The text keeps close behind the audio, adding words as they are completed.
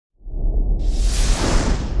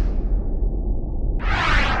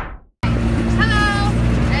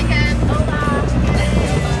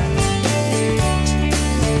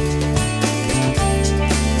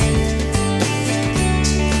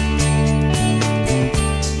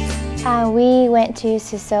We went to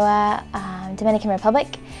Susoa, Dominican Republic,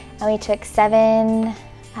 and we took 7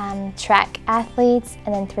 track athletes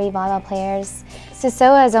and then 3 volleyball players.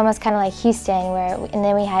 Susoa is almost kind of like Houston, and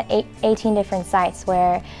then we had 18 different sites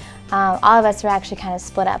where all of us were actually kind of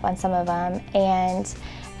split up on some of them. And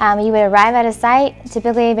you would arrive at a site,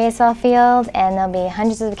 typically a baseball field, and there'll be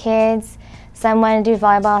hundreds of kids. Some wanted to do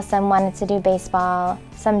volleyball, some wanted to do baseball,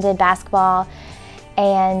 some did basketball.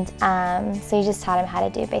 And so you just taught them how to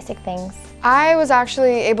do basic things. I was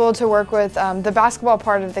actually able to work with the basketball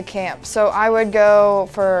part of the camp. So I would go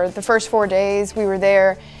for the first 4 days. We were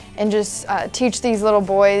there and just teach these little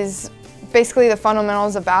boys basically the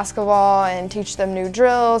fundamentals of basketball and teach them new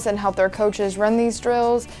drills and help their coaches run these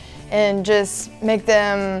drills and just make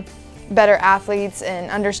them better athletes and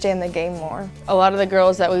understand the game more. A lot of the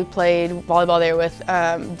girls that we played volleyball there with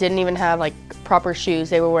didn't even have like proper shoes.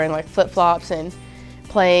 They were wearing like flip-flops and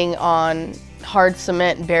playing on hard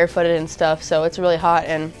cement barefooted and stuff, so it's really hot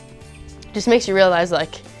and just makes you realize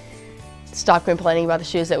like stop complaining about the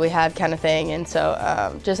shoes that we had kind of thing. And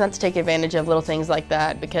so just not to take advantage of little things like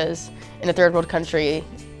that, because in a third world country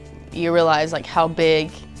you realize like how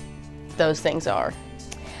big those things are.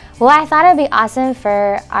 Well, I thought it would be awesome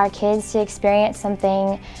for our kids to experience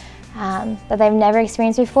something that they've never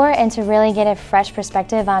experienced before and to really get a fresh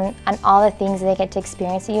perspective on all the things that they get to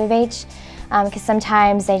experience at U of H. Because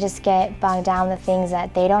sometimes they just get bogged down with things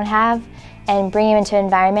that they don't have, and bring them into an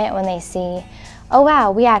environment when they see, oh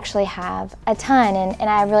wow, we actually have a ton. And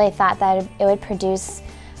I really thought that it would produce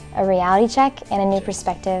a reality check and a new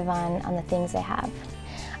perspective on the things they have.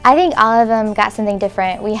 I think all of them got something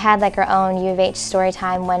different. We had like our own U of H story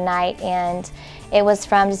time one night, and it was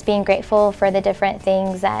from just being grateful for the different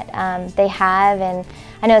things that they have. And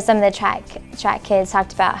I know some of the track kids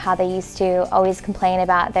talked about how they used to always complain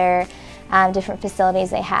about their different facilities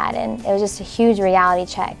they had, and it was just a huge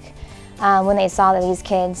reality check when they saw that these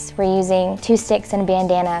kids were using 2 sticks and a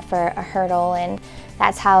bandana for a hurdle, and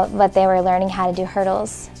that's what they were learning how to do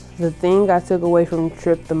hurdles. The thing I took away from the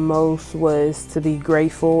trip the most was to be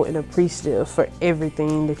grateful and appreciative for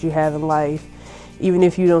everything that you have in life. Even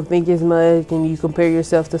if you don't think as much and you compare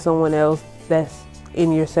yourself to someone else that's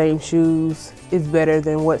in your same shoes, it's better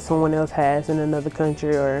than what someone else has in another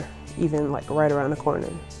country or even like right around the corner.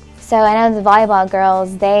 So I know the volleyball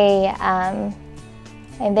girls, they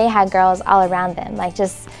had girls all around them. Like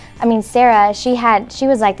I mean, Sarah, she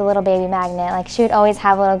was like the little baby magnet. Like she would always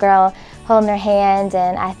have a little girl holding her hand,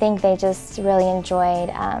 and I think they just really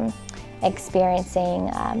enjoyed experiencing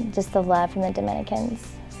just the love from the Dominicans.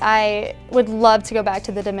 I would love to go back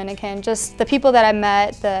to the Dominican. Just the people that I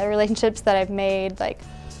met, the relationships that I've made, like,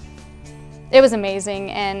 it was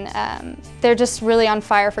amazing, and they're just really on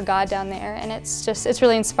fire for God down there, and it's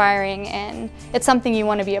really inspiring, and it's something you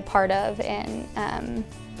want to be a part of. And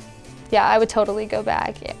yeah, I would totally go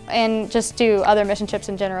back and just do other mission trips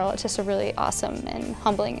in general. It's just a really awesome and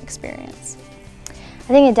humbling experience.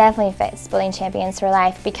 I think it definitely fits building champions for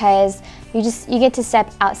life, because you get to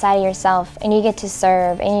step outside of yourself and you get to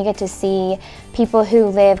serve and you get to see people who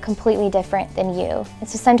live completely different than you. And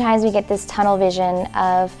so sometimes we get this tunnel vision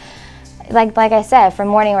of, like I said, from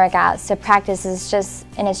morning workouts to practice is just,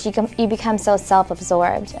 and you become so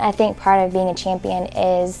self-absorbed. I think part of being a champion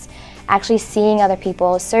is actually seeing other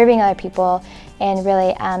people, serving other people, and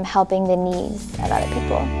really helping the needs of other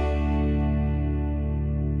people.